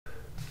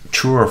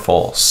True or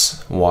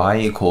false, y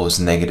equals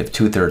negative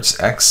 2/3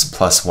 x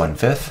plus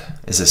 1/5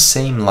 is the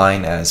same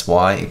line as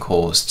y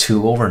equals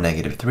 2 over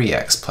negative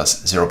 3x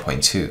plus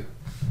 0.2.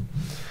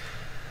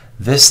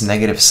 This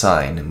negative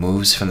sign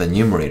moves from the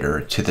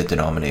numerator to the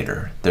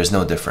denominator. There's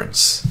no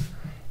difference.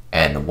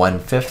 And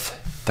 1/5,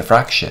 the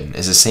fraction,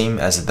 is the same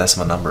as the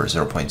decimal number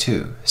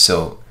 0.2,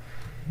 so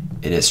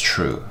it is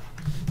true.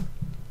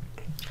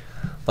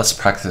 Let's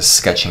practice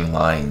sketching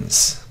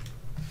lines.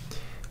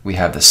 We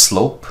have the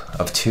slope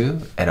of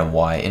 2 and a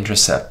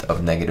y-intercept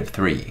of negative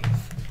 3,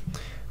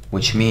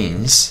 which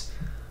means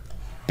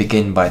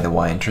begin by the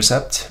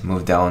y-intercept,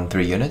 move down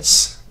 3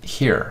 units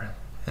here,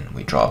 and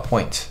we draw a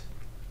point.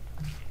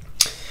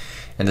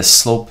 And the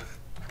slope,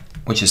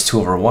 which is 2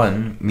 over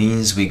 1,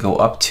 means we go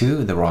up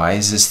 2, the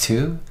rise is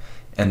 2,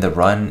 and the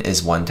run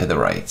is 1 to the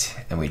right,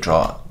 and we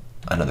draw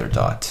another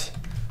dot.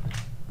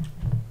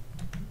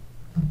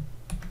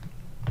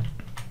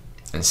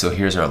 And so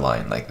here's our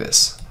line like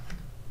this.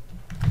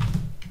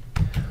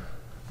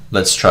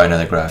 Let's try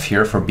another graph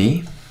here for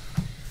B.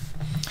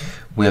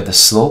 We have the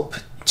slope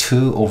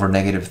 2 over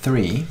negative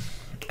 3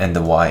 and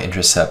the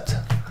y-intercept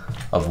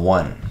of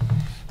 1.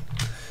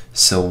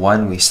 So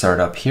 1, we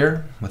start up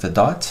here with a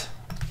dot,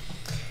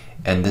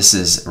 and this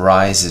is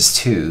rise is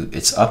 2,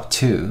 it's up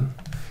 2,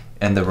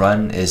 and the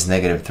run is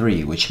negative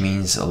 3, which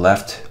means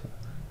left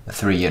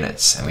 3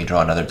 units, and we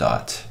draw another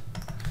dot.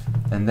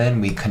 And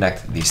then we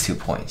connect these 2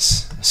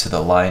 points, so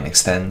the line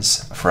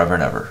extends forever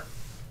and ever.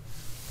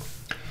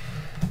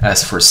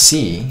 As for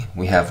C,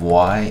 we have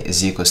y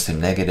is equals to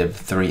negative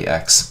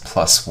 3x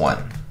plus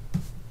 1.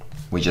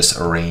 We just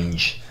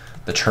arrange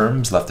the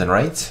terms left and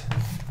right.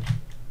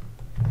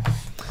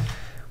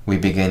 We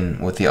begin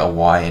with the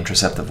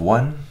y-intercept of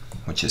 1,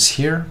 which is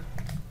here,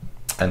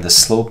 and the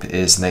slope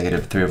is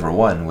negative 3 over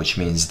 1, which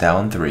means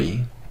down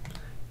 3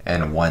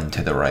 and 1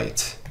 to the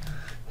right.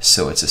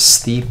 So it's a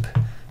steep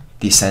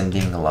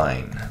descending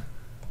line.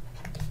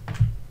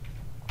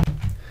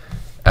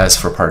 As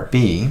for part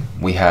B,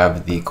 we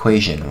have the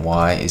equation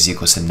y is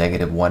equals to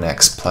negative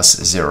 1x plus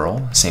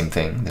 0. Same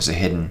thing, there's a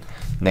hidden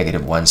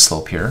negative 1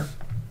 slope here.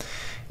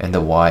 And the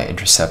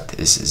y-intercept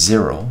is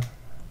 0.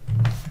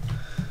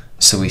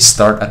 So we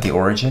start at the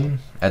origin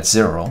at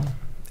 0,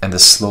 and the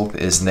slope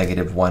is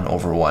negative 1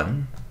 over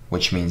 1,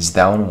 which means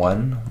down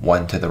 1,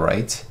 1 to the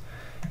right,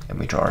 and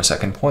we draw our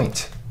second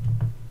point.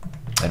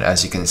 And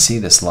as you can see,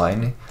 this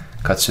line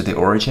cuts to the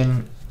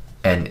origin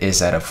and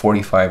is at a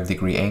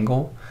 45-degree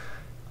angle,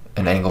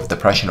 an angle of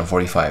depression of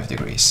 45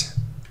 degrees.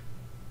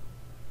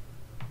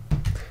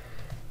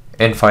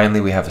 And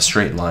finally, we have a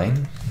straight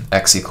line,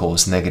 x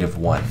equals negative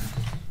 1.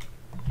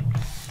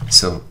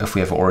 So if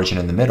we have an origin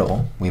in the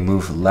middle, we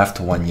move left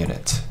 1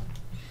 unit.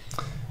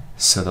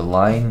 So the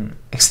line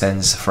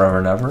extends forever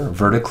and ever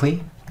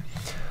vertically.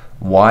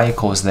 Y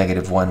equals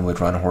negative 1 would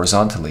run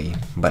horizontally,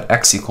 but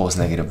x equals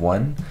negative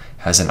 1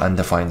 has an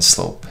undefined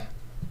slope.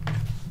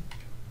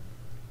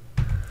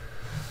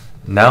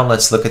 Now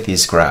let's look at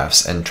these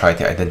graphs and try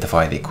to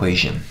identify the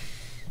equation.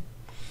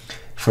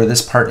 For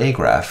this part A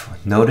graph,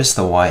 notice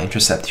the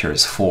y-intercept here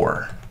is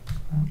 4.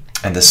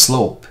 And the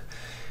slope,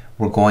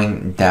 we're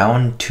going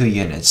down 2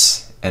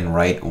 units and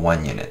right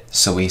 1 unit.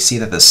 So we see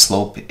that the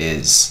slope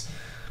is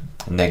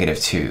negative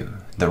 2.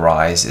 The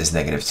rise is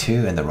negative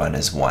 2 and the run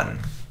is 1.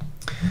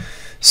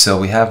 So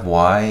we have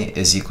y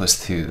is equals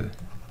to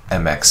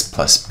mx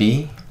plus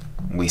b.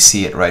 We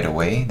see it right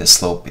away. The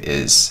slope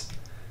is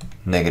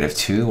negative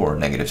 2 or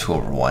negative 2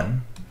 over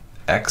 1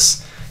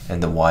 x,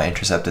 and the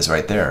y-intercept is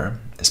right there,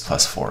 is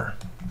plus 4.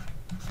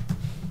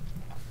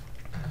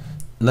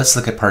 Let's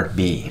look at part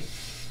B.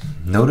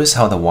 Notice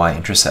how the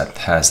y-intercept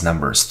has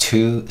numbers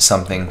 2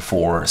 something,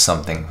 4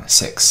 something,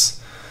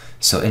 6.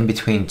 So in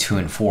between 2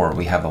 and 4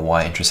 we have a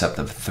y-intercept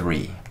of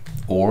 3,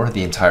 or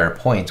the entire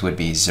point would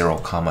be 0,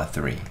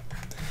 3.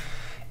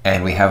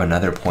 And we have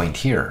another point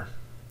here.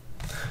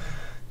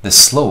 The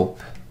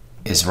slope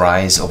is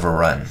rise over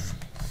run,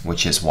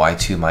 which is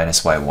y2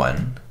 minus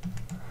y1,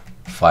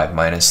 5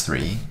 minus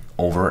 3,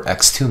 over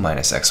x2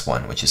 minus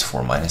x1, which is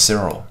 4 minus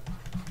 0.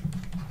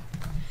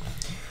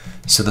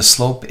 So the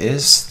slope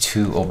is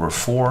 2 over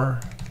 4,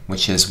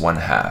 which is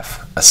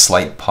 1/2, a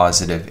slight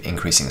positive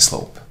increasing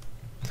slope.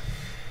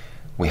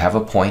 We have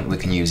a point, we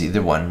can use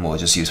either one, we'll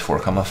just use 4,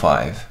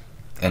 5,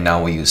 and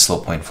now we use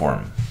slope point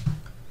form.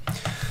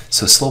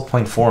 So slope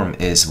point form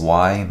is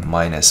y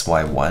minus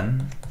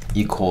y1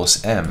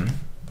 equals m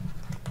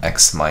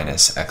x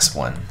minus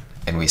x1,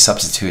 and we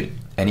substitute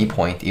any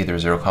point, either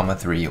 0,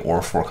 3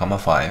 or 4,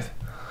 5.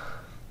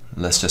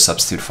 Let's just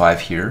substitute 5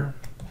 here,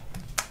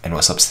 and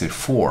we'll substitute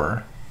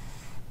 4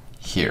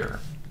 here.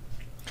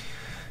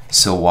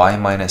 So y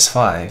minus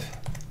 5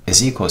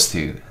 is equals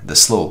to the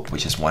slope,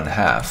 which is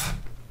 1/2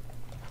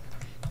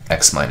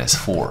 x minus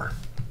 4.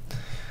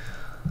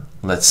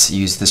 Let's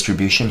use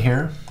distribution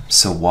here.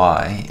 So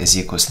y is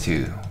equals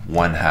to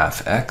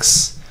 1/2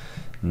 x.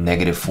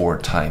 Negative 4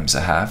 times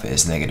 1/2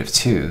 is negative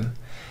 2.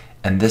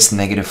 And this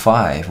negative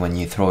 5, when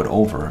you throw it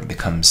over,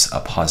 becomes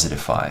a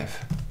positive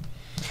 5.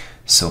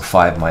 So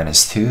 5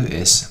 minus 2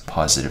 is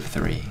positive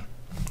 3.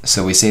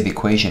 So we say the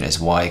equation is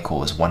y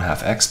equals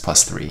 1/2 x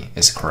plus 3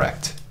 is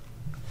correct.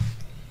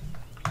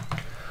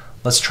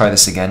 Let's try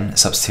this again,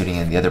 substituting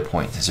in the other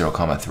point, 0,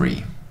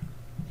 3.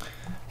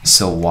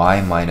 So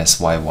y minus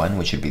y1,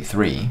 which would be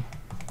 3,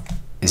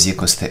 is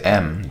equals to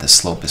m, the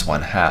slope is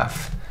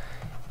 1/2,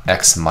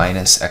 x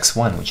minus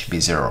x1, which would be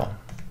 0.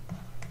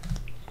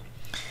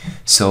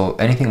 So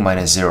anything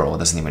minus 0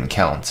 doesn't even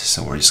count,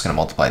 so we're just going to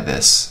multiply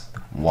this.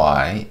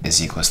 Y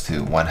is equals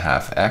to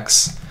 1/2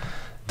 x.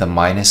 The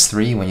minus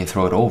 3, when you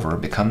throw it over,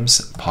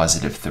 becomes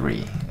positive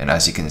 3. And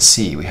as you can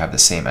see, we have the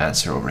same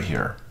answer over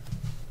here.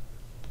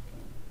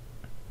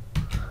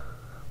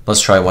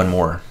 Let's try one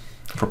more.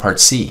 For part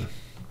C,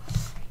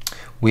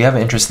 we have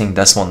an interesting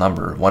decimal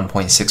number,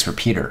 1.6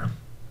 repeater.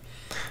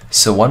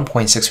 So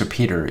 1.6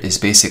 repeater is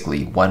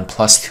basically 1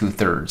 plus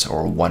 2/3,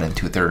 or 1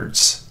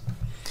 2/3.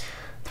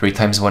 3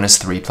 times 1 is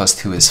 3, plus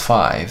 2 is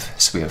 5,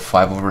 so we have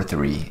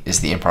 5/3 is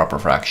the improper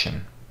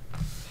fraction.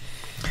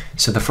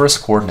 So the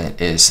first coordinate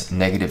is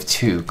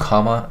 -2,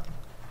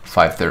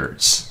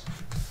 5/3.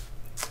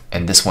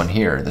 And this one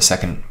here, the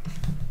second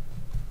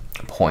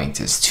point,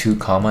 is 2,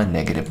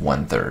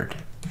 -1/3.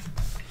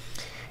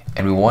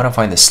 And we want to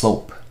find the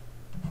slope.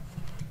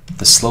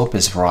 The slope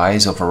is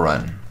rise over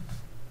run.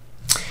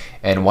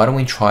 And why don't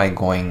we try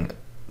going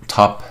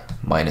top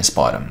minus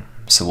bottom?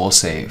 So we'll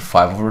say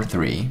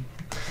 5/3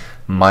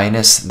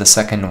 minus the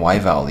second y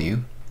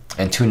value,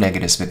 and 2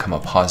 negatives become a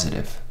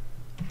positive.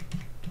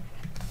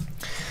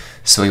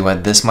 So we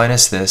went this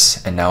minus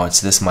this, and now it's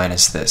this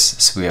minus this.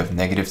 So we have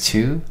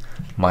 -2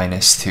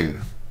 minus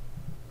 2.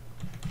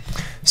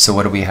 So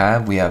what do we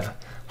have? We have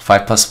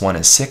 5 plus 1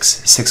 is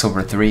 6.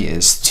 6/3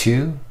 is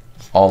 2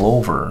 all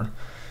over.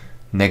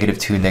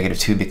 -2,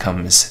 -2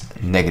 becomes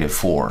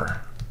 -4.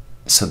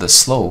 So the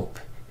slope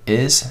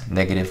is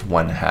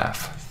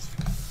 -1/2.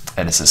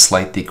 And it's a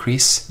slight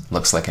decrease.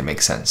 Looks like it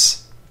makes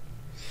sense.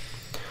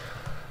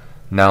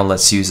 Now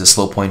let's use the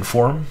slope point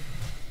form.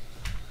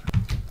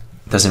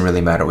 Doesn't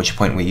really matter which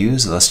point we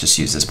use, let's just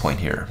use this point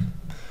here.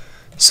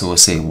 So we'll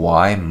say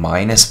y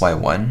minus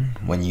y1,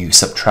 when you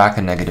subtract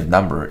a negative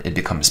number, it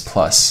becomes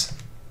plus,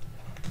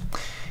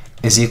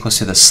 is equals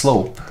to the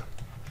slope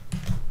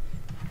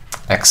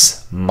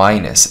x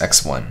minus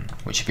x1,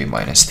 which would be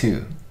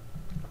 -2.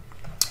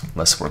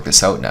 Let's work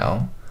this out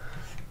now.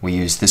 We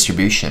use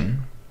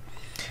distribution.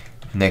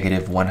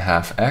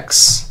 -1/2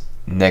 x,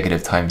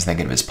 negative times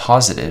negative is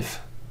positive,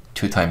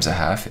 2 times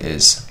 1/2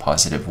 is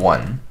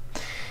 +1.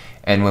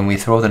 And when we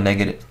throw the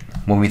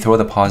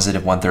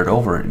positive 1/3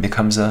 over, it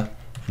becomes a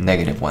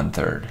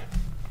 -1/3.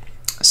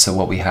 So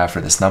what we have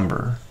for this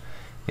number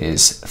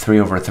is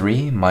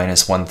 3/3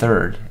 minus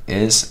 1/3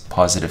 is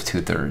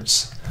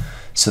 +2/3.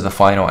 So the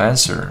final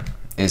answer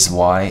is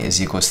y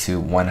is equals to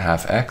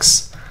 1/2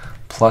 x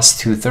plus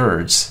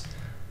 2/3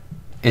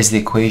 is the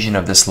equation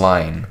of this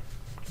line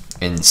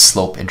in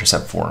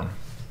slope-intercept form.